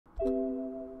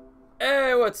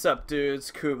what's up, dudes?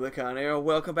 Kubla Khan here.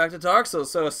 Welcome back to Dark Souls.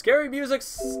 So, scary music,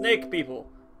 snake people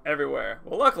everywhere.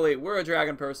 Well, luckily, we're a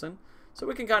dragon person, so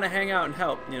we can kind of hang out and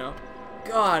help, you know?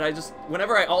 God,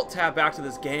 whenever I alt-tab back to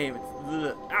this game,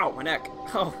 it's, ow, my neck.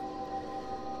 Oh,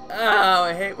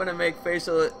 I hate when I make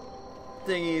facial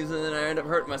thingies and then I end up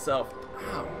hurting myself.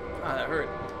 Ow, God, that hurt.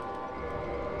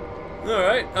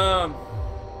 Alright, well,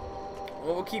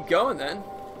 we'll keep going then.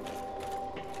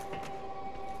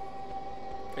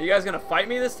 Are you guys gonna fight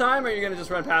me this time, or are you gonna just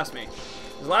run past me?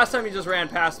 Because last time you just ran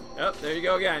past me. Oh, there you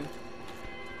go again.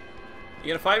 You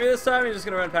gonna fight me this time, or are you just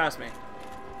gonna run past me?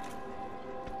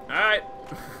 Alright.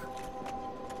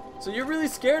 So you're really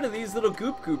scared of these little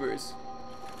goop goobers.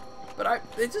 But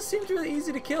they just seemed really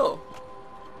easy to kill.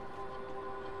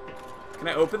 Can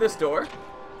I open this door?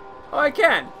 Oh, I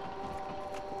can.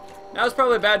 Now's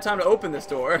probably a bad time to open this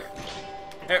door.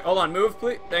 Hey, hold on, move,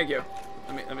 please. Thank you.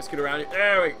 Let me scoot around you.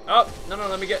 There we go. Oh, no,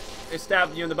 let me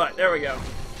stab you in the butt. There we go.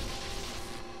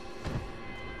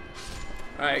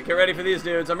 Alright, get ready for these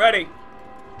dudes. I'm ready.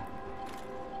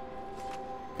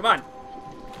 Come on.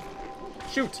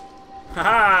 Shoot.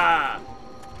 Haha.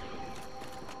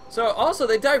 So, also,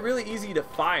 they die really easy to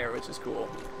fire, which is cool.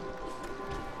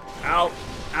 Ow.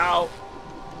 Ow.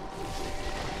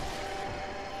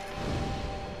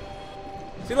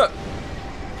 See, look.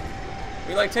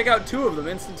 We, like, take out 2 of them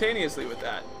instantaneously with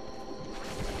that.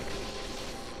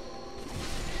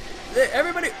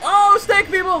 Everybody... Oh, snake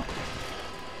people!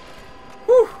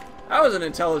 Whew. That was an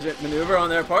intelligent maneuver on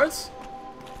their parts.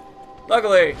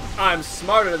 Luckily, I'm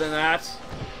smarter than that.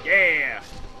 Yeah!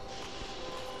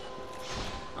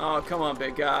 Oh, come on,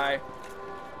 big guy.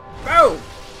 Boom!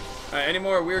 Alright, any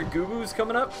more weird gooboos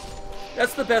coming up?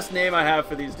 That's the best name I have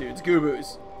for these dudes,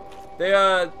 gooboos. They,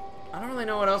 I don't really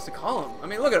know what else to call them. I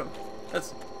mean, look at them.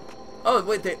 That's... Oh,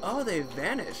 wait, they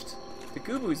vanished. The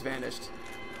gooboos vanished.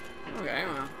 Okay,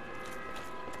 well.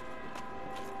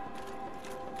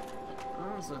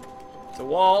 Oh, it's a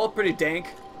wall. Pretty dank.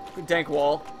 Pretty dank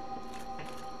wall.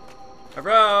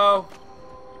 Bro.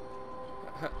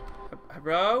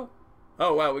 Bro?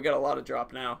 Oh, wow, we got a lot of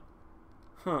drop now.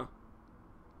 Huh.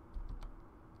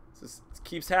 This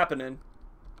keeps happening.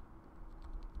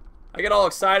 I get all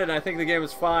excited and I think the game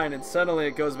is fine, and suddenly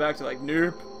it goes back to like,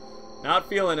 nope. Not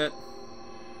feeling it.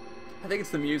 I think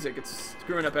it's the music. It's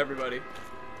screwing up everybody.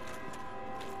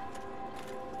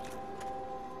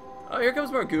 Oh, here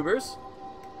comes more goobers.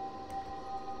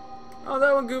 Oh,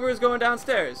 that one goober is going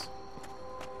downstairs.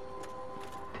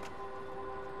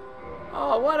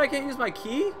 Oh, what? I can't use my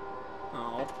key?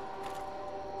 Oh.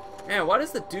 Man, why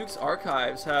does the Duke's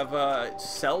Archives have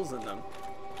cells in them?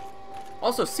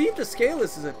 Also, Seath the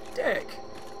Scaleless is a dick.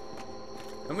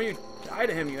 And when you die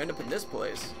to him, you end up in this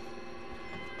place.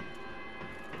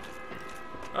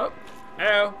 Oh,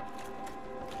 hello.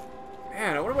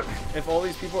 Man, I wonder if all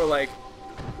these people are like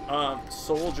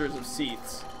soldiers of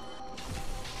Seath's.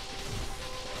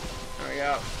 There we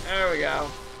go. There we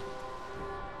go.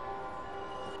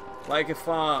 Like if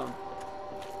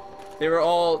they were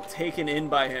all taken in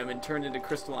by him and turned into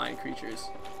crystalline creatures.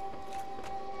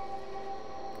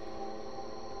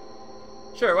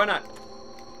 Sure, why not?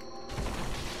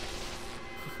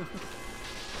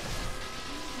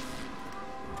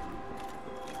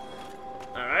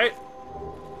 Alright.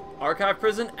 Archive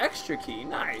prison extra key.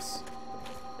 Nice.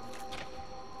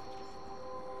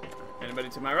 Anybody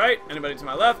to my right? Anybody to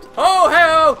my left? Oh,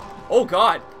 hey! Oh,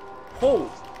 God. Ho.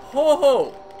 Ho,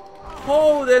 ho.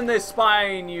 Ho, then they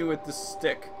spine you with the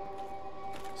stick.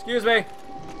 Excuse me.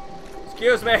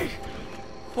 Excuse me.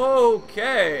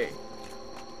 Okay.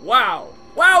 Wow.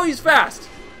 Wow, he's fast.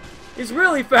 He's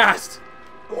really fast.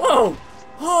 Whoa.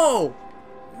 Oh.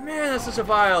 Man, that's such a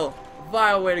vile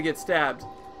way to get stabbed.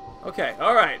 Okay,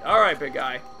 alright, big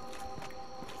guy.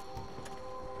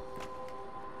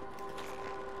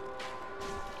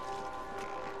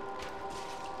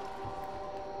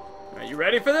 Are you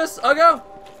ready for this, Uggo?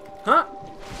 Huh?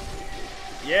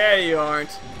 Yeah, you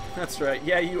aren't. That's right,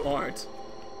 yeah, you aren't.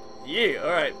 Yeah,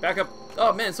 alright, back up.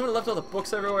 Oh man, someone left all the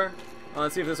books everywhere. Oh,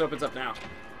 let's see if this opens up now.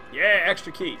 Yeah,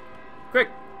 extra key. Quick,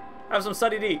 have some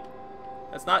Sunny D.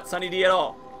 That's not Sunny D at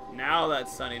all. Now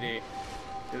that's Sunny D.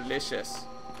 Delicious.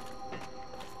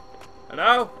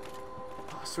 Hello?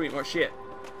 Oh, sweet, more shit.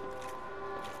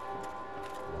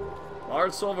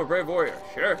 Large soul of a brave warrior.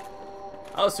 Sure.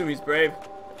 I'll assume he's brave.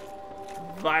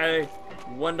 Vile,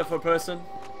 wonderful person.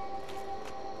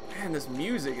 Man, this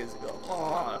music is...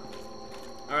 Oh.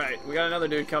 Alright, we got another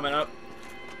dude coming up.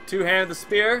 Two-hand the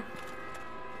spear.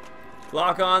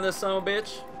 Lock on this son of a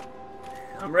bitch.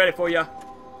 I'm ready for ya.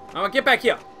 Oh, get back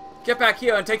here. Get back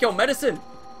here and take your medicine.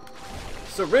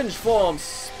 Syringe form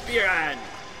spear hand.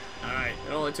 Alright,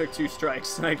 it only took 2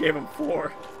 strikes, and I gave him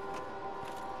 4.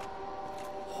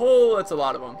 Oh, that's a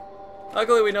lot of them.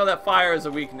 Luckily, we know that fire is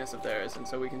a weakness of theirs, and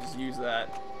so we can just use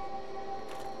that.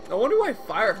 I wonder why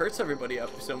fire hurts everybody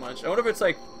up so much. I wonder if it's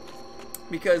like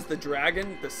because the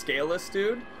dragon, the scaleless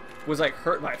dude, was like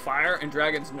hurt by fire, and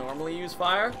dragons normally use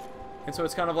fire, and so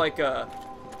it's kind of like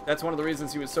that's one of the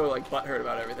reasons he was so like butthurt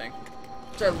about everything.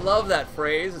 Which I love that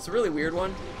phrase. It's a really weird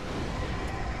one.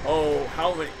 Oh,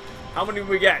 how many? How many did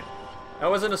we get? That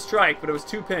wasn't a strike, but it was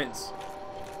 2 pins.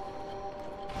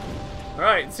 All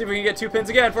right, let's see if we can get 2 pins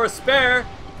again for a spare.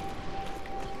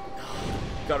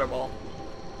 Gutter ball.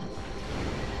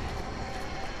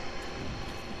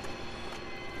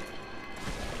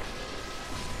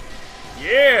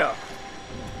 Yeah!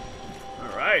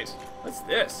 Alright. What's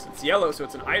this? It's yellow, so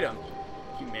it's an item.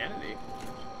 Humanity.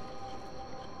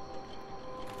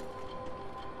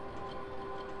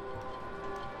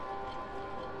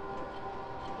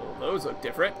 Well, those look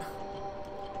different.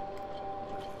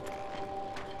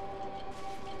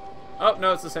 Oh,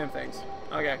 no, it's the same things.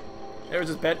 Okay. They were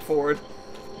just bent forward.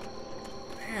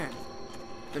 Man,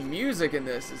 the music in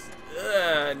this is...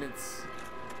 and it's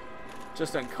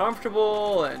just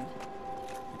uncomfortable, and...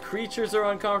 creatures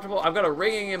are uncomfortable. I've got a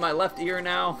ringing in my left ear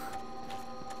now.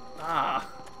 Ah.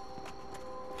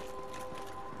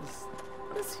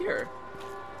 What is here?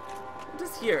 What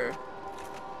is here?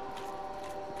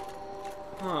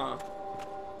 Huh.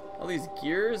 All these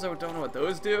gears, I don't know what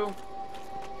those do.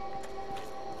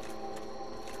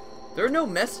 There are no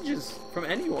messages from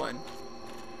anyone.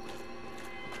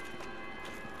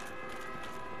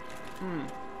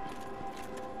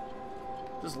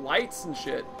 Just lights and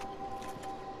shit.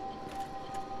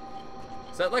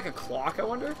 Is that like a clock, I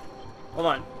wonder? Hold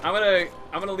on. I'm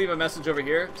gonna leave a message over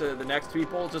here to the next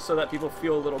people, just so that people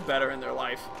feel a little better in their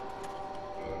life.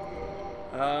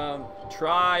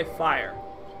 Try fire.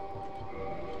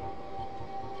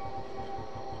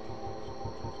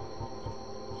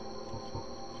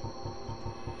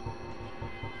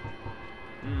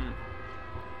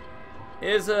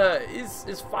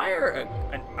 Is fire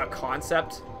a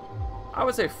concept? I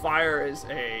would say fire is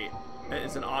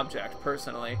an object,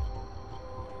 personally.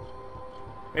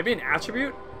 Maybe an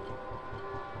attribute?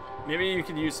 Maybe you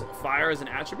could use fire as an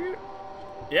attribute?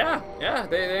 Yeah,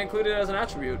 they include it as an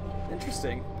attribute.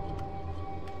 Interesting.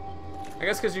 I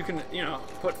guess because you can, you know,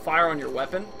 put fire on your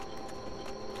weapon.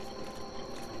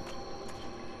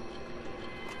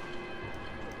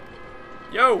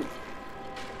 Yo!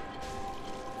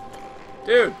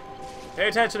 Dude, pay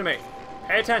attention to me.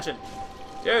 Pay attention.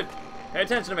 Dude, pay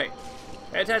attention to me.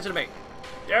 Pay attention to me.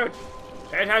 Dude,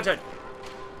 pay attention.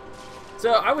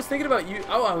 So I was thinking about you.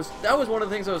 Oh, that was one of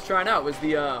the things I was trying out. Was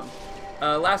the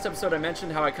last episode I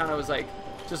mentioned how I kind of was like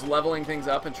just leveling things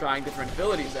up and trying different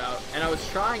abilities out, and I was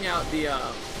trying out the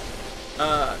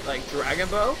like dragon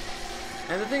bow.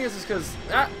 And the thing is because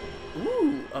that,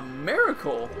 ooh, a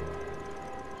miracle.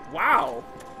 Wow.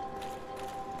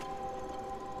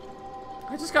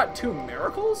 I just got 2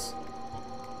 miracles?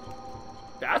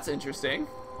 That's interesting.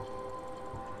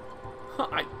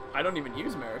 Huh, I don't even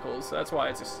use miracles, so that's why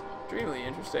it's extremely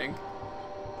interesting.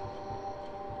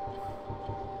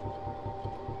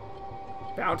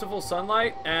 Bountiful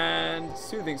sunlight and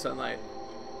soothing sunlight.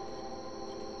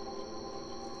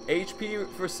 HP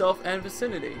for self and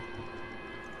vicinity.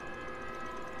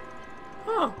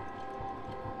 Huh.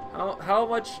 How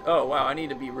much? Oh, wow, I need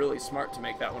to be really smart to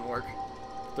make that one work.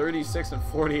 36 and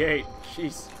 48.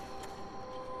 Jeez.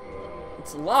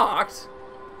 It's locked?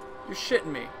 You're shitting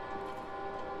me.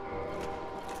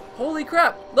 Holy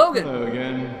crap, Logan! Hello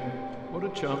again. What a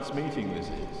chance meeting this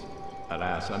is.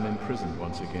 Alas, I'm imprisoned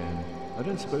once again. I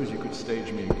don't suppose you could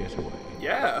stage me a getaway.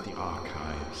 Yeah. The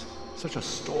archives. Such a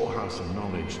storehouse of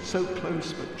knowledge. So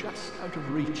close, but just out of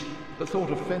reach. The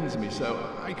thought offends me so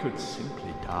I could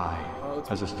simply die. Oh,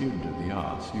 as a student of the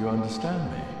arts, you understand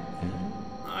me?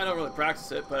 I don't really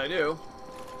practice it, but I do.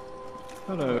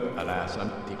 Hello. Alas, I'm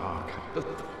the archive.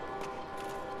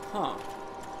 Huh.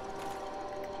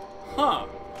 Huh.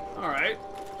 Alright.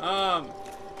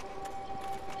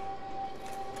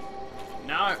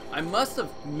 Now I must have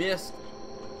missed...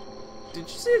 Did you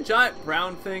see a giant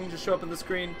brown thing just show up on the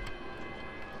screen?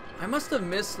 I must have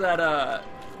missed that,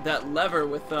 that lever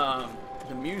with, the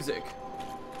music.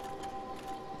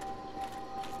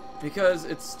 Because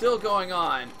it's still going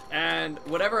on, and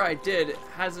whatever I did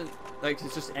hasn't, like,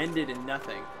 it's just ended in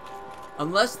nothing.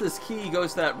 Unless this key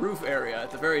goes to that roof area at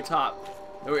the very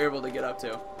top that we're able to get up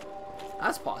to.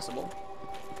 That's possible.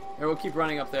 Here, we'll keep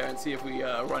running up there and see if we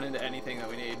run into anything that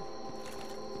we need.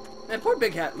 Man, poor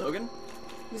Big Hat Logan.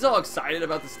 He's all excited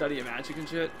about the study of magic and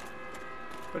shit,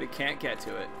 but he can't get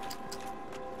to it.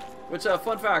 Which,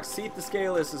 fun fact, Seath the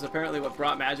Scaleless is apparently what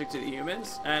brought magic to the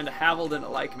humans, and Havel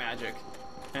didn't like magic.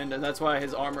 And that's why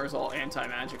his armor is all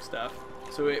anti-magic stuff.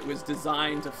 So it was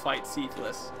designed to fight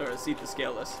Seathless, or Seath the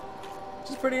Scaleless.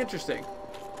 Which is pretty interesting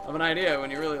of an idea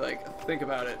when you really, like, think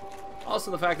about it.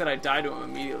 Also, the fact that I died to him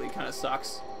immediately kind of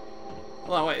sucks.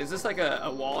 Hold on, wait, is this like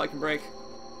a wall I can break?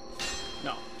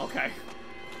 No, okay.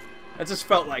 That just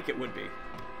felt like it would be.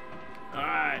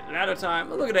 Alright, ladder time.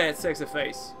 Look at that sexy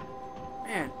face.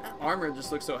 Man, that armor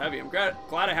just looks so heavy. I'm glad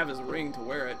I have his ring to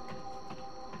wear it.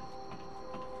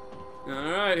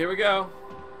 Alright, here we go.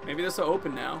 Maybe this will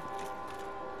open now.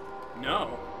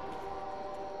 No.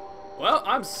 Well,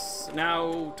 I'm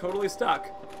now totally stuck.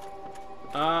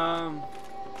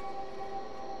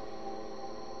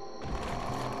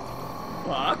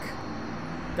 Fuck.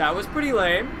 That was pretty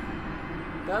lame.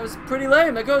 That was pretty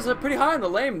lame. That goes up pretty high on the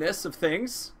lameness of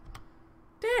things.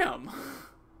 Damn.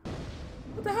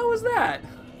 What the hell was that?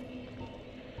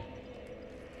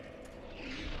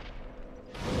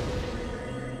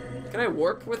 Can I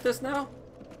warp with this now?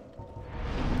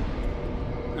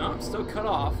 No, I'm still cut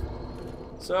off.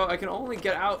 So I can only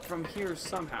get out from here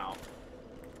somehow.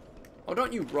 Oh,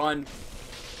 don't you run.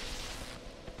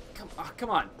 Come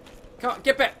on. Come on,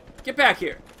 get back. Get back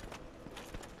here.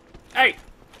 Hey.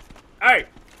 Hey.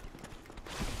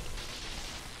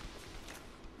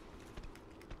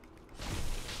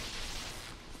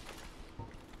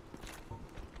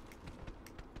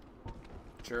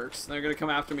 Jerks. They're gonna come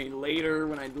after me later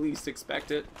when I least expect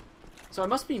it. So I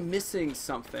must be missing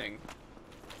something.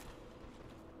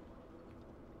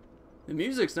 The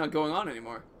music's not going on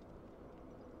anymore.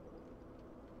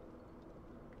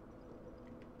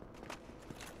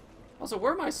 Also,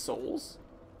 where are my souls?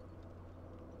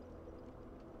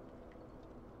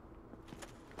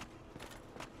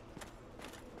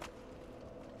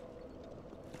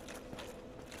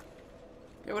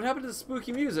 Yeah, what happened to the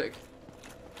spooky music?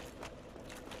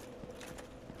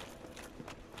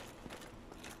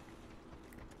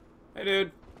 Hey,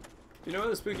 dude. Do you know where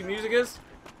the spooky music is?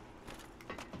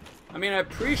 I mean, I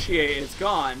appreciate it's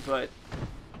gone, but...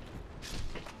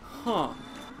 Huh.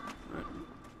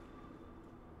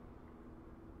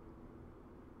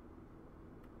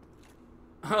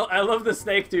 Oh, I love the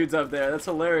snake dudes up there. That's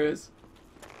hilarious.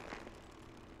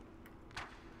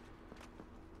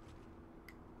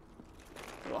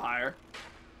 A little higher.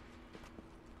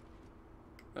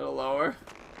 A little lower.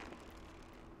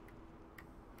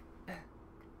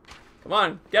 Come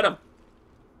on, get him.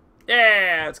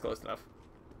 Yeah, that's close enough.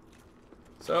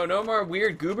 So, no more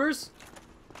weird goobers?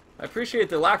 I appreciate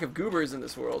the lack of goobers in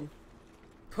this world.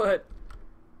 But,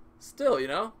 still, you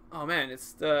know? Oh man,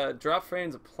 it's drop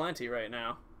frames aplenty right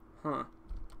now. Huh.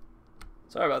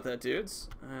 Sorry about that, dudes.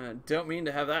 Don't mean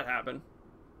to have that happen.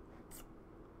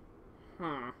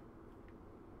 Huh.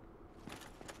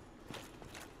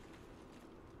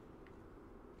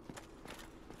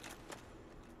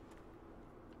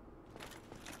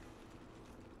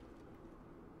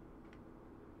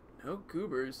 No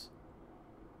goobers.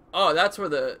 Oh, that's where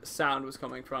the sound was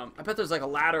coming from. I bet there's like a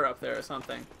ladder up there or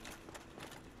something.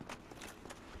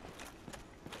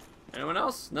 Anyone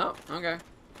else? No? Okay.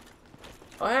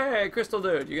 Oh, hey, Crystal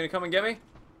Dude. You gonna come and get me?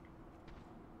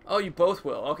 Oh, you both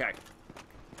will. Okay.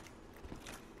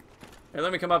 Here,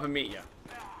 let me come up and meet you.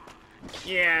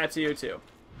 Yeah, it's you too.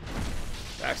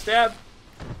 Backstab.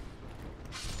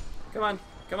 Come on.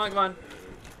 Come on, come on.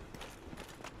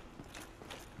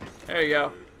 There you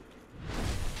go.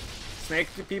 Snake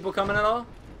people coming at all?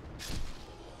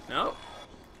 No.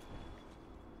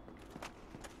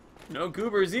 No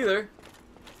goobers either.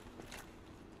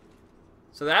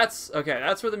 So that's, okay,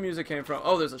 that's where the music came from.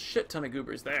 Oh, there's a shit ton of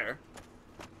goobers there.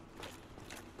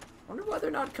 I wonder why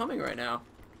they're not coming right now.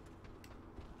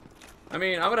 I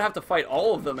mean, I'm gonna have to fight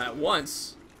all of them at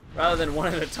once, rather than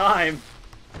one at a time.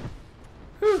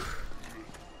 Whew.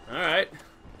 Alright.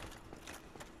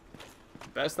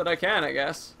 Best that I can, I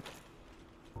guess.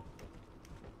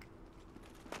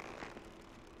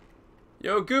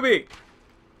 Yo, Gooby!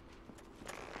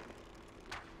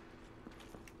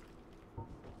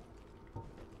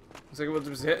 Looks like we're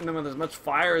just hitting them with as much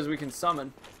fire as we can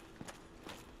summon.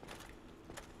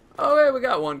 Oh, hey, we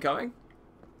got one coming.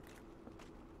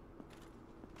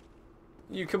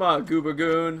 You come on,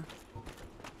 Goobagoon.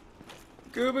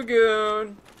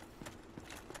 Goobagoon.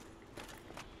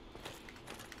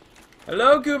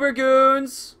 Hello,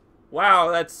 Goobergoons. Wow,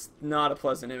 that's not a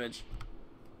pleasant image.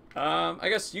 I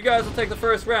guess you guys will take the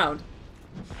first round.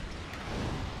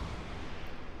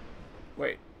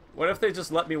 Wait, what if they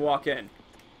just let me walk in?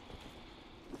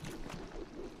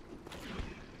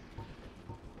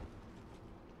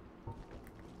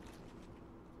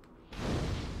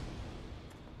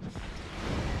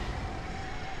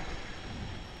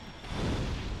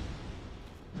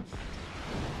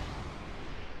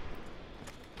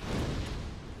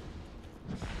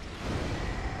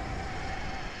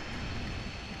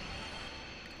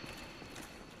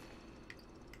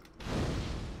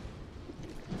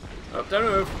 Oh, don't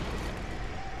move.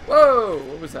 Whoa!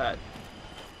 What was that?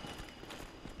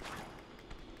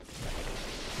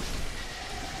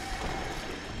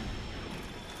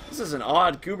 This is an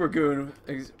odd Goober Goon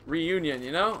reunion,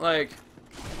 you know? Like...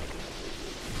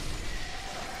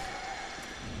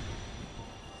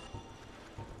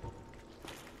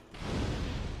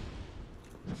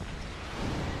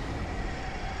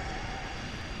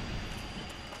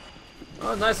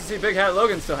 Oh, nice to see Big Hat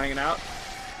Logan still hanging out.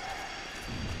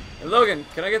 Hey, Logan,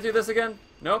 can I get through this again?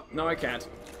 Nope, no I can't.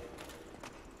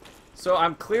 So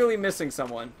I'm clearly missing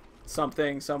someone.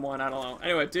 Something, someone, I don't know.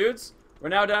 Anyway, dudes, we're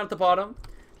now down at the bottom.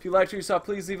 If you liked what you saw,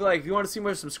 please leave a like. If you want to see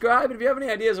more, subscribe. And if you have any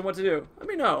ideas on what to do, let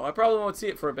me know. I probably won't see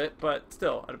it for a bit, but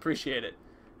still, I'd appreciate it.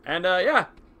 And, yeah,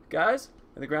 guys,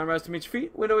 and the ground rise to meet your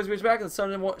feet, wind always reach back, and the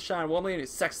sun will shine warmly in your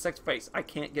sex face. I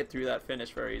can't get through that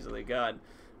finish very easily, God.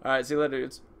 Alright, see you later,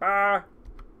 dudes. Bye.